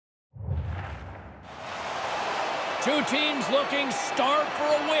Two teams looking starved for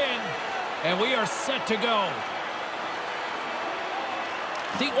a win, and we are set to go.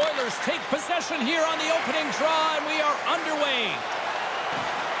 The Oilers take possession here on the opening draw, and we are underway.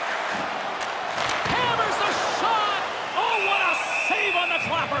 Hammers the shot! Oh, what a save on the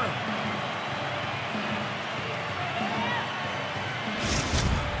clapper!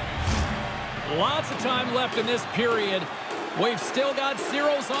 Lots of time left in this period. We've still got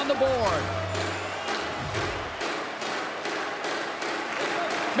zeros on the board.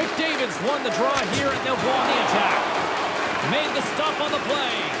 McDavid's won the draw here, and they'll go on the attack. Made the stop on the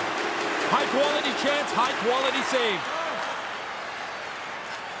play. High-quality chance, high-quality save.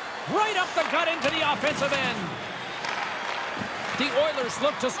 Right up the gut into the offensive end. The Oilers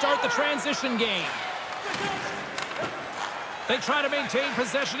look to start the transition game. They try to maintain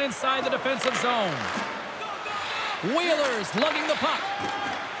possession inside the defensive zone. Wheeler's lugging the puck.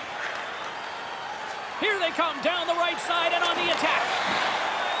 Here they come down the right side and on the attack.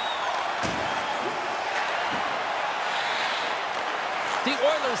 The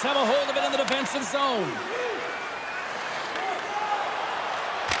Oilers have a hold of it in the defensive zone.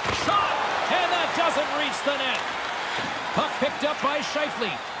 Shot! And that doesn't reach the net. Puck picked up by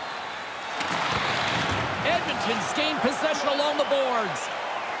Scheifele. Edmonton's gained possession along the boards.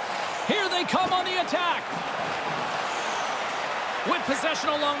 Here they come on the attack. With possession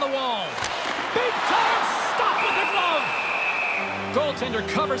along the wall. Big time stop with the glove. Goaltender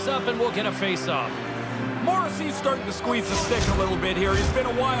covers up and will get a face-off. Morrissey's starting to squeeze the stick a little bit here. He's been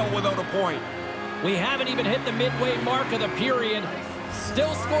a while without a point. We haven't even hit the midway mark of the period. Still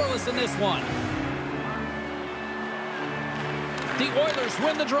scoreless in this one. The Oilers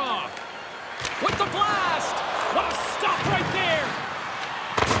win the draw. With the blast! What a stop right there!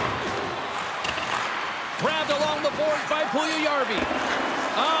 Grabbed along the boards by Puljujarvi.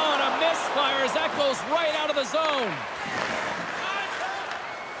 Oh, and a misfire as that goes right out of the zone.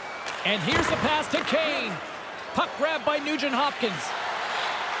 And here's the pass to Kane. Puck grabbed by Nugent-Hopkins.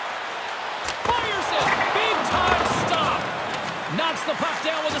 Fires it! Big time stop! Knocks the puck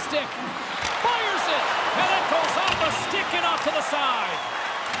down with a stick. Fires it! And it goes off the stick and off to the side.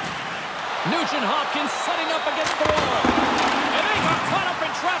 Nugent-Hopkins setting up against the wall. And they got caught up in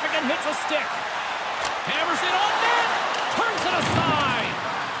traffic and hits a stick. Hammers it on net. Turns it aside.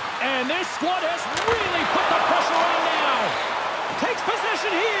 And this squad has really put the pressure on now. Takes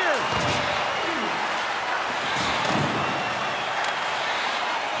possession here.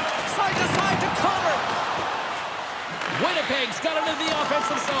 Side to side to Connor. Winnipeg's got it into the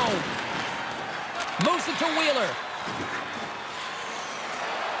offensive zone. Moves it to Wheeler.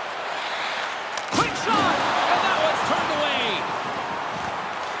 Quick shot. And that one's turned away.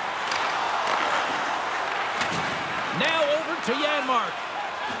 Now over to Janmark.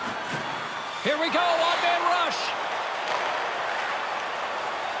 Here we go, one-man rush.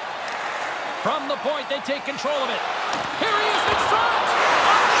 From the point, they take control of it. Here